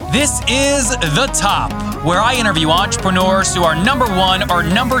This is The Top, where I interview entrepreneurs who are number one or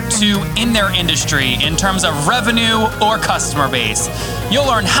number two in their industry in terms of revenue or customer base. You'll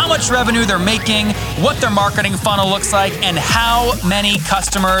learn how much revenue they're making, what their marketing funnel looks like, and how many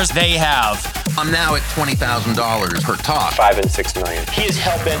customers they have. I'm now at $20,000 per talk. 5 and 6 million. He is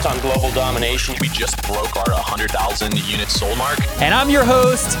hell-bent on global domination. We just broke our 100,000 units sold mark. And I'm your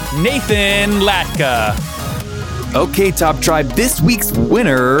host, Nathan Latka. Okay, Top Tribe, this week's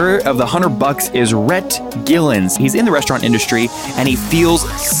winner of the $100 is Rhett Gillens. He's in the restaurant industry and he feels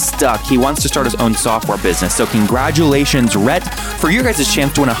stuck. He wants to start his own software business. So congratulations, Rhett, for your guys'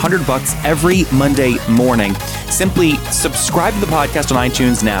 chance to win $100 every Monday morning. Simply subscribe to the podcast on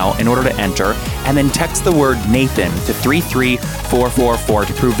iTunes now in order to enter, and then text the word Nathan to 33444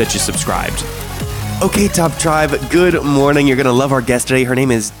 to prove that you subscribed. Okay, Top Tribe, good morning. You're going to love our guest today. Her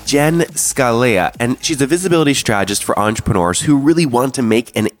name is Jen Scalea, and she's a visibility strategist for entrepreneurs who really want to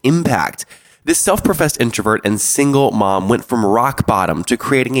make an impact. This self-professed introvert and single mom went from rock bottom to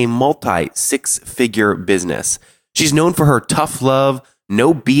creating a multi-six-figure business. She's known for her tough love,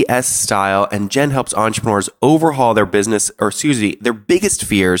 no BS style, and Jen helps entrepreneurs overhaul their business, their biggest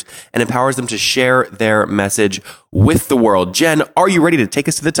fears, and empowers them to share their message with the world. Jen, are you ready to take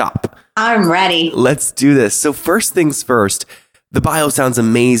us to the top? I'm ready. Let's do this. So first things first, the bio sounds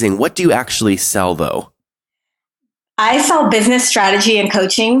amazing. What do you actually sell, though? I sell business strategy and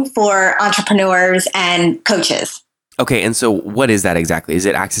coaching for entrepreneurs and coaches. Okay, and so what is that exactly? Is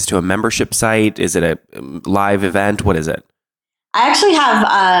it access to a membership site? Is it a live event? What is it? I actually have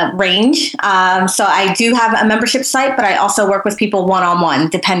a range. So I do have a membership site, but I also work with people one-on-one,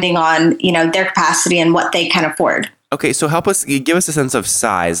 depending on, their capacity and what they can afford. Okay, so give us a sense of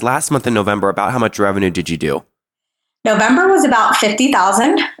size. Last month in November, about how much revenue did you do? November was about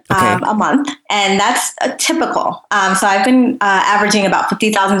 $50,000 a month, and that's typical. So I've been averaging about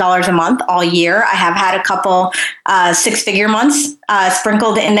 $50,000 a month all year. I have had a couple six-figure months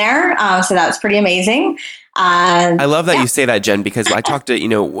sprinkled in there, so that's pretty amazing. I love that you say that, Jen, because I talk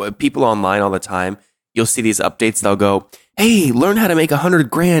to people online all the time. You'll see these updates. They'll go, "Hey, learn how to make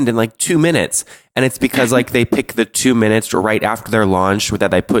 $100,000 in like 2 minutes," and it's because they pick the 2 minutes right after their launch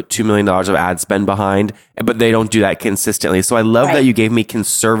that they put $2 million of ad spend behind, but they don't do that consistently. So I love that you gave me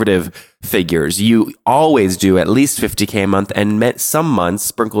conservative figures. You always do at least $50K a month, and some months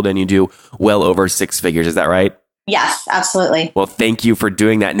sprinkled in you do well over 6 figures. Is that right? Yes, absolutely. Well, thank you for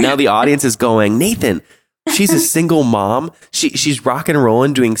doing that. Now the audience is going, Nathan, she's a single mom. She's rocking and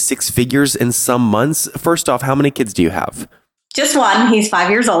rolling, doing 6 figures in some months. First off, how many kids do you have? Just one. He's 5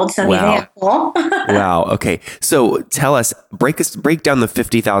 years old, so he's a handful. Wow. Okay. So tell us, break down the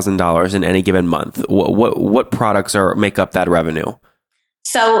 $50,000 in any given month. What products make up that revenue?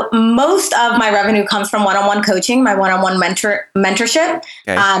 So most of my revenue comes from one-on-one coaching, my one-on-one mentorship.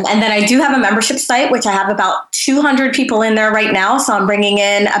 Okay. And then I do have a membership site, which I have about 200 people in there right now. So I'm bringing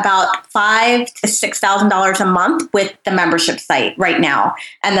in about $5,000 to $6,000 a month with the membership site right now.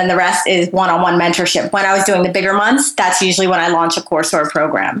 And then the rest is one-on-one mentorship. When I was doing the bigger months, that's usually when I launch a course or a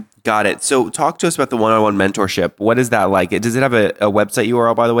program. Got it. So talk to us about the one-on-one mentorship. What is that like? Does it have a website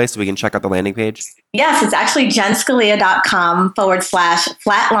URL, by the way, so we can check out the landing page? Yes, it's actually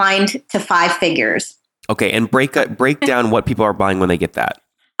jenscalea.com/flatlined to 5 figures. Okay. And break down what people are buying when they get that.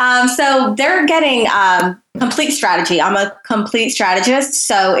 So they're getting complete strategy. I'm a complete strategist.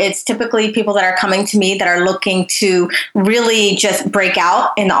 So it's typically people that are coming to me that are looking to really just break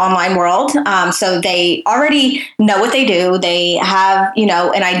out in the online world. So they already know what they do. They have,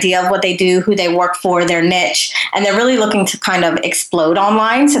 an idea of what they do, who they work for, their niche, and they're really looking to kind of explode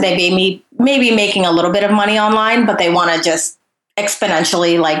online. So they may be making a little bit of money online, but they want to just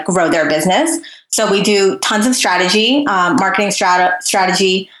exponentially grow their business. So we do tons of strategy, marketing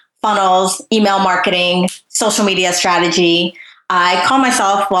strategy, funnels, email marketing, social media strategy. I call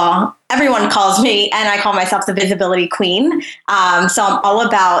myself, everyone calls me, and I call myself the visibility queen. So I'm all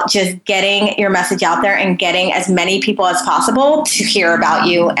about just getting your message out there and getting as many people as possible to hear about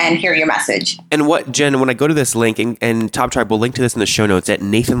you and hear your message. And Jen, when I go to this link, and Top Tribe will link to this in the show notes at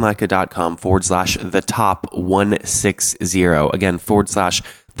nathanlatka.com/the top 160. Again,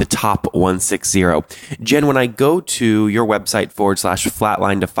 /the top 160. Jen, when I go to your website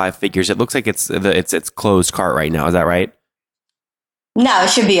 /flatline to 5 figures, it looks like it's closed cart right now. Is that right? No, it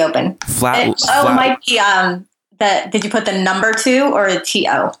should be open. It might be did you put the number 2 or a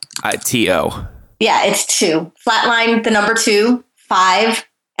TO? TO. Yeah, it's 2. Flatline, the number 2, 5,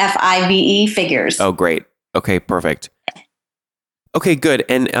 FIVE figures. Oh, great. Okay, perfect. Okay, good.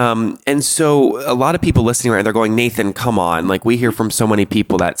 And so a lot of people listening right now, they're going, Nathan, come on. Like we hear from so many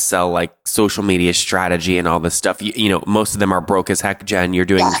people that sell like social media strategy and all this stuff. You know, most of them are broke as heck. Jen, you're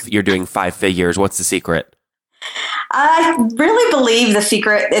doing 5 figures. What's the secret? I really believe the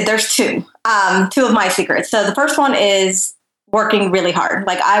secret, there's two of my secrets. So the first one is working really hard.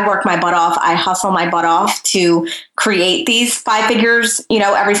 Like I work my butt off. I hustle my butt off to create these 5 figures,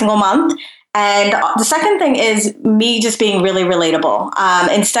 every single month. And the second thing is me just being really relatable.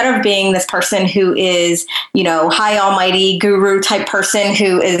 Instead of being this person who is, high almighty guru type person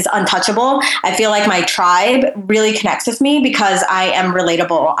who is untouchable, I feel like my tribe really connects with me because I am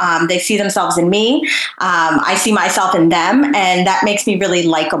relatable. They see themselves in me. I see myself in them, and that makes me really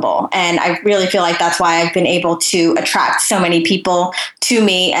likable. And I really feel like that's why I've been able to attract so many people to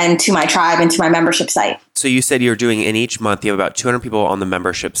me and to my tribe and to my membership site. So you said you're doing in each month, you have about 200 people on the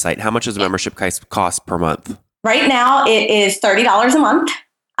membership site. How much does the membership cost per month? Right now, it is $30 a month,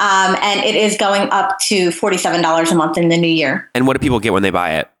 and it is going up to $47 a month in the new year. And what do people get when they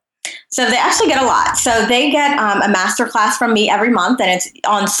buy it? So they actually get a lot. So they get a masterclass from me every month, and it's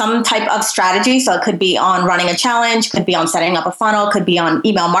on some type of strategy. So it could be on running a challenge, could be on setting up a funnel, could be on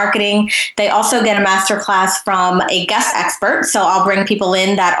email marketing. They also get a masterclass from a guest expert. So I'll bring people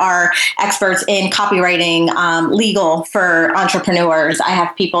in that are experts in copywriting, legal for entrepreneurs. I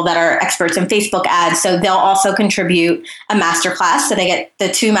have people that are experts in Facebook ads. So they'll also contribute a masterclass. So they get the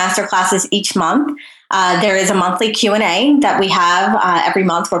 2 masterclasses each month. There is a monthly Q&A that we have every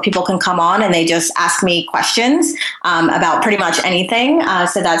month where people can come on and they just ask me questions about pretty much anything.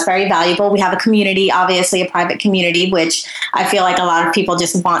 So that's very valuable. We have a community, obviously a private community, which I feel like a lot of people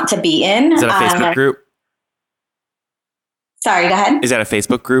just want to be in. Is that a Facebook group? Sorry, go ahead. Is that a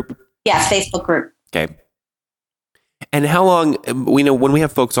Facebook group? Yes, Facebook group. Okay. And how long, when we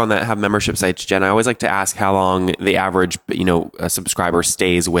have folks on that have membership sites, Jen, I always like to ask how long the average, a subscriber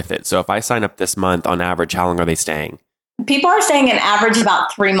stays with it. So if I sign up this month, on average, how long are they staying? People are staying an average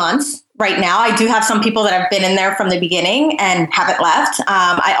about 3 months right now. I do have some people that have been in there from the beginning and haven't left.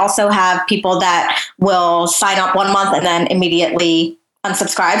 I also have people that will sign up 1 month and then immediately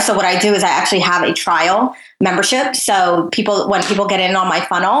unsubscribe. So what I do is I actually have a trial membership. So when people get in on my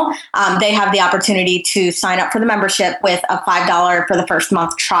funnel, they have the opportunity to sign up for the membership with a $5 for the first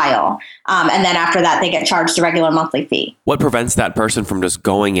month trial. And then after that, they get charged a regular monthly fee. What prevents that person from just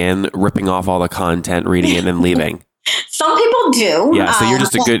going in, ripping off all the content, reading it, and then leaving? Some people do. Yeah. So you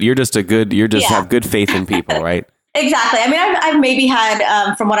just have good faith in people, right? Exactly. I mean, I've maybe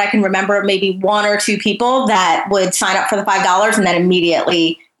had, from what I can remember, maybe 1 or 2 people that would sign up for the $5 and then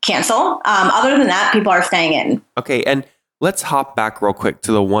immediately cancel. Other than that, people are staying in. Okay. And let's hop back real quick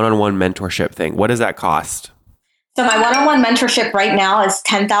to the one-on-one mentorship thing. What does that cost? So my one-on-one mentorship right now is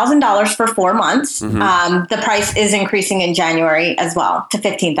 $10,000 for 4 months. Mm-hmm. The price is increasing in January as well to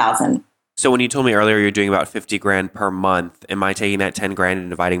 $15,000. So when you told me earlier you're doing about 50 grand per month, am I taking that 10 grand and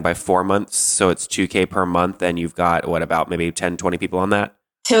dividing by 4 months? So it's 2K per month, and you've got about maybe 10, 20 people on that?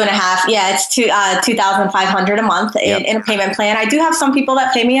 2.5. Yeah, it's $2,500 a month in a payment plan. I do have some people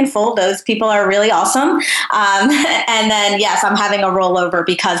that pay me in full. Those people are really awesome. And then, yes, I'm having a rollover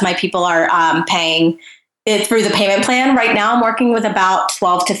because my people are paying it through the payment plan. Right now, I'm working with about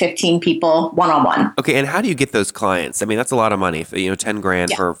 12 to 15 people one-on-one. Okay. And how do you get those clients? I mean, that's a lot of money, 10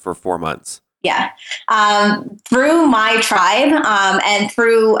 grand for 4 months. Yeah. Through my tribe and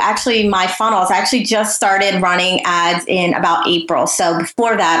through actually my funnels, I actually just started running ads in about April. So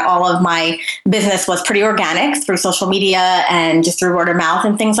before that, all of my business was pretty organic through social media and just through word of mouth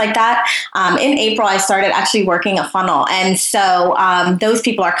and things like that. In April, I started actually working a funnel. And so those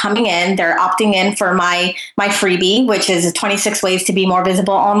people are coming in, they're opting in for my freebie, which is 26 ways to be more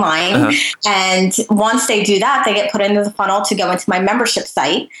visible online. Uh-huh. And once they do that, they get put into the funnel to go into my membership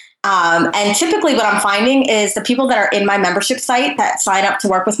site. And typically what I'm finding is the people that are in my membership site that sign up to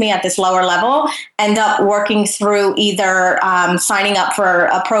work with me at this lower level end up working through either signing up for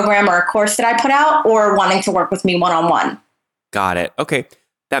a program or a course that I put out or wanting to work with me one-on-one. Got it. Okay.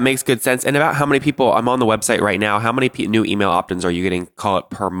 That makes good sense. And about how many people, I'm on the website right now, how many new email opt-ins are you getting, call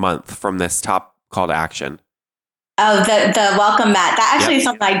it, per month from this top call to action? Oh, the welcome mat. That actually is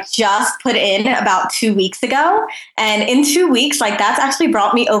something I just put in about 2 weeks ago. And in 2 weeks, that's actually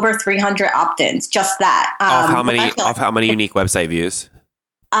brought me over 300 opt-ins, just that. Off how many unique website views?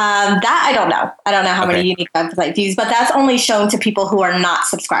 That I don't know. I don't know how many unique website views, but that's only shown to people who are not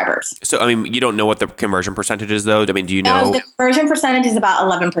subscribers. So, I mean, you don't know what the conversion percentage is, though? I mean, do you know? The conversion percentage is about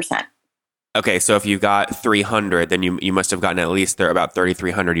 11%. Okay, so if you got 300, then you must have gotten at least about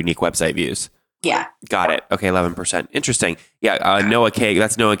 3,300 unique website views. Yeah. Got it. Okay, 11%. Interesting. Yeah, Noah Kagan,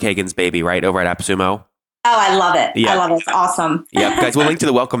 that's Noah Kagan's baby, right? Over at AppSumo? Oh, I love it. Yeah. I love it. It's awesome. Yep, guys, we'll link to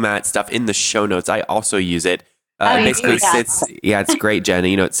the Welcome Mat stuff in the show notes. I also use it. It basically sits. Yeah, it's great, Jen.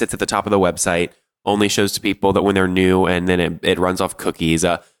 You know, it sits at the top of the website. Only shows to people that when they're new, and then it runs off cookies.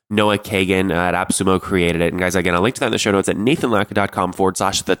 Noah Kagan at AppSumo created it. And guys, again, I'll link to that in the show notes at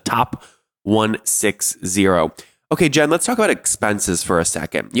nathanlatka.com/the top 160. Okay, Jen, let's talk about expenses for a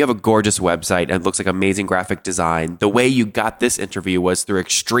second. You have a gorgeous website and it looks like amazing graphic design. The way you got this interview was through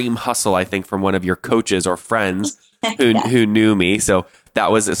extreme hustle, I think, from one of your coaches or friends who knew me. So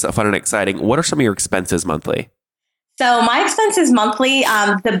that was fun and exciting. What are some of your expenses monthly? So my expenses monthly,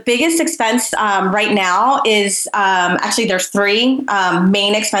 the biggest expense right now is actually there's three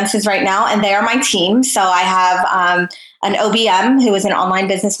main expenses right now, and they are my team. So I have an OBM who is an online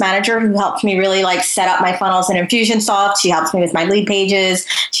business manager who helps me really like set up my funnels in Infusionsoft. She helps me with my lead pages.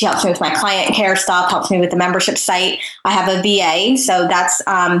 She helps me with my client care stuff, helps me with the membership site. I have a VA. So that's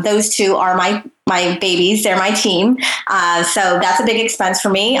those two are my babies. They're my team. So that's a big expense for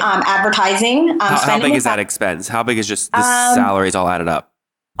me. Advertising. How big is that expense? How big is just the salaries all added up?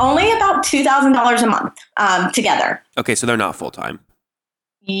 Only about $2,000 a month together. Okay, so they're not full-time.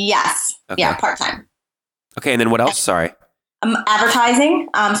 Yes. Okay. Yeah, part-time. Okay, and then what else? Sorry. Advertising,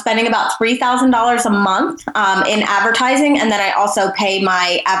 spending about $3,000 a month in advertising. And then I also pay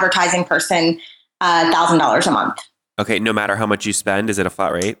my advertising person $1,000 a month. Okay, no matter how much you spend, is it a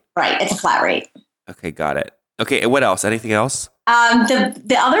flat rate? Right, it's a flat rate. Okay, got it. Okay, what else? Anything else?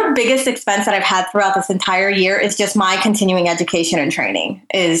 The other biggest expense that I've had throughout this entire year is just my continuing education and training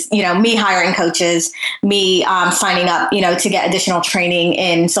is, me hiring coaches, me signing up, to get additional training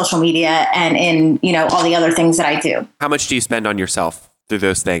in social media and in, all the other things that I do. How much do you spend on yourself through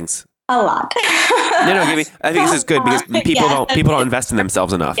those things? A lot. No, give me. I think this is good because people don't invest in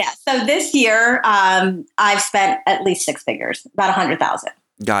themselves enough. Yeah. So this year, I've spent at least six figures, about $100,000.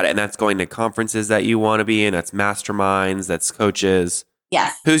 Got it. And that's going to conferences that you want to be in. That's masterminds. That's coaches.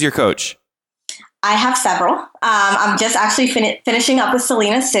 Yes. Who's your coach? I have several. I'm just actually finishing up with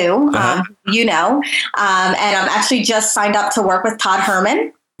Selena Sue, and I'm actually just signed up to work with Todd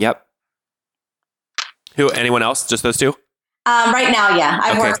Herman. Yep. Who? Anyone else? Just those two? Right now, yeah.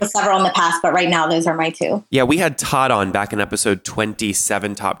 I've worked with several in the past, but right now those are my two. Yeah, we had Todd on back in episode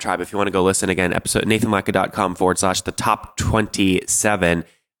 27, Top Tribe. If you want to go listen again, episode nathanlatka.com/the top 27.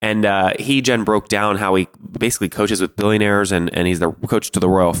 And Jen broke down how he basically coaches with billionaires and he's the coach to the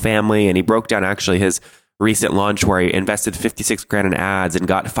royal family. And he broke down actually his recent launch where he invested $56,000 in ads and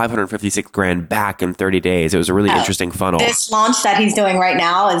got $556,000 back in 30 days. It was a really interesting funnel. This launch that he's doing right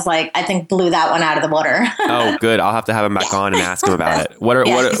now is I think blew that one out of the water. Oh, good. I'll have to have him back on and ask him about it.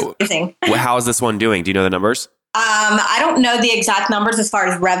 How is this one doing? Do you know the numbers? I don't know the exact numbers as far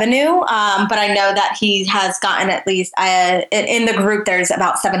as revenue, but I know that he has gotten at least in the group, there's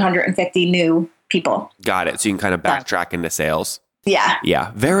about 750 new people. Got it. So you can kind of backtrack into sales. Yeah.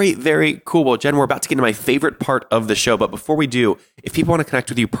 Yeah. Very, very cool. Well, Jen, we're about to get into my favorite part of the show. But before we do, if people want to connect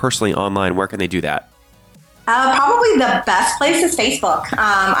with you personally online, where can they do that? Probably the best place is Facebook.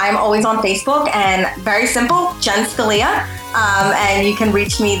 I'm always on Facebook and very simple, Jen Scalia. And you can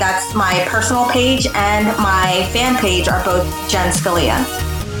reach me. That's my personal page and my fan page are both Jen Scalia.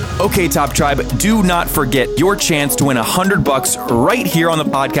 Okay, Top Tribe, do not forget your chance to win $100 right here on the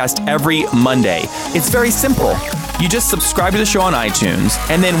podcast every Monday. It's very simple. You just subscribe to the show on iTunes,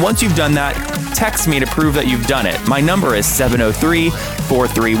 and then once you've done that, text me to prove that you've done it. My number is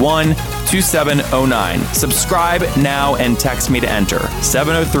 703-431-2709. Subscribe now and text me to enter.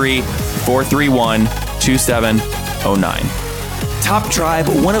 703-431-2709. Top Tribe,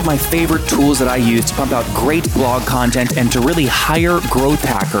 one of my favorite tools that I use to pump out great blog content and to really hire growth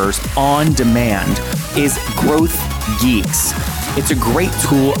hackers on demand is Growth Geeks. It's a great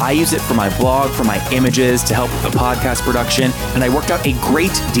tool. I use it for my blog, for my images, to help with the podcast production, and I worked out a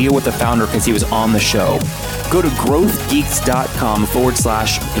great deal with the founder because he was on the show. Go to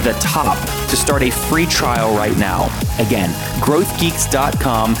growthgeeks.com/the top to start a free trial right now. Again,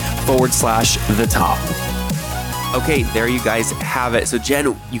 growthgeeks.com/the top. Okay, there you guys have it. So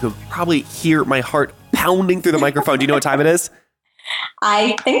Jen, you can probably hear my heart pounding through the microphone. Do you know what time it is?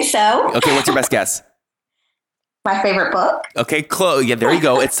 I think so. Okay, what's your best guess? My favorite book. Okay, yeah, there you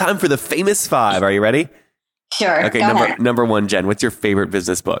go. It's time for the famous five. Are you ready? Sure. Okay, number one, Jen, what's your favorite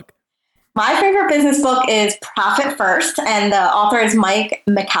business book? My favorite business book is Profit First, and the author is Mike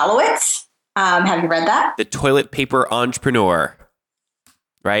Michalowicz. Have you read that? The Toilet Paper Entrepreneur,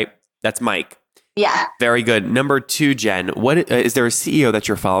 right? That's Mike. Yeah. Very good. Number two, Jen, what is there a CEO that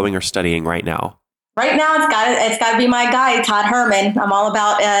you're following or studying right now? Right now, it's got to be my guy, Todd Herman. I'm all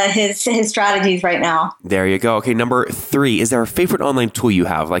about his strategies right now. There you go. Okay, number three, is there a favorite online tool you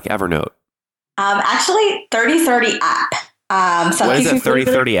have, like Evernote? Actually, 30/30 app. So what is a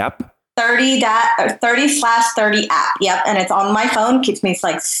 30/30 app? 30/30 app. Yep. And it's on my phone. Keeps me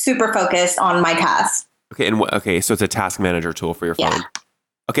like super focused on my tasks. Okay. So it's a task manager tool for your phone. Yeah.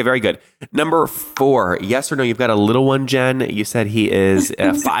 Okay. Very good. Number 4, yes or no? You've got a little one, Jen. You said he is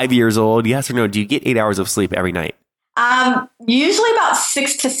 5 years old. Yes or no? Do you get 8 hours of sleep every night? Usually about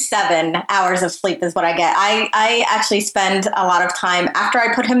 6 to 7 hours of sleep is what I get. I actually spend a lot of time after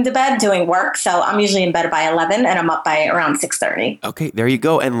I put him to bed doing work. So I'm usually in bed by 11 and I'm up by around 6:30. Okay, there you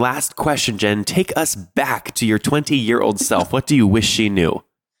go. And last question, Jen, take us back to your 20-year-old self. What do you wish she knew?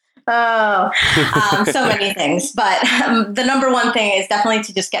 Oh, so many things. But the number one thing is definitely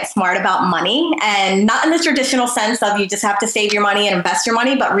to just get smart about money, and not in the traditional sense of you just have to save your money and invest your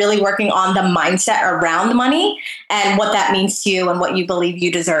money, but really working on the mindset around money and what that means to you and what you believe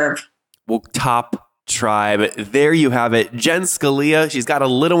you deserve. Well, Top Tribe, there you have it. Jen Scalia, she's got a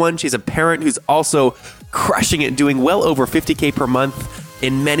little one. She's a parent who's also crushing it, doing well over $50K per month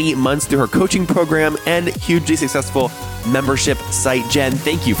in many months through her coaching program and hugely successful membership site. Jen,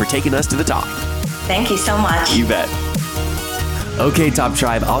 thank you for taking us to the top. Thank you so much. You bet. Okay, Top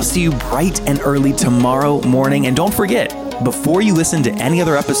Tribe, I'll see you bright and early tomorrow morning. And don't forget, before you listen to any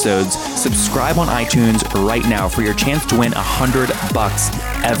other episodes, subscribe on iTunes right now for your chance to win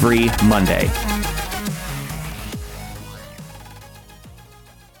 $100 every Monday.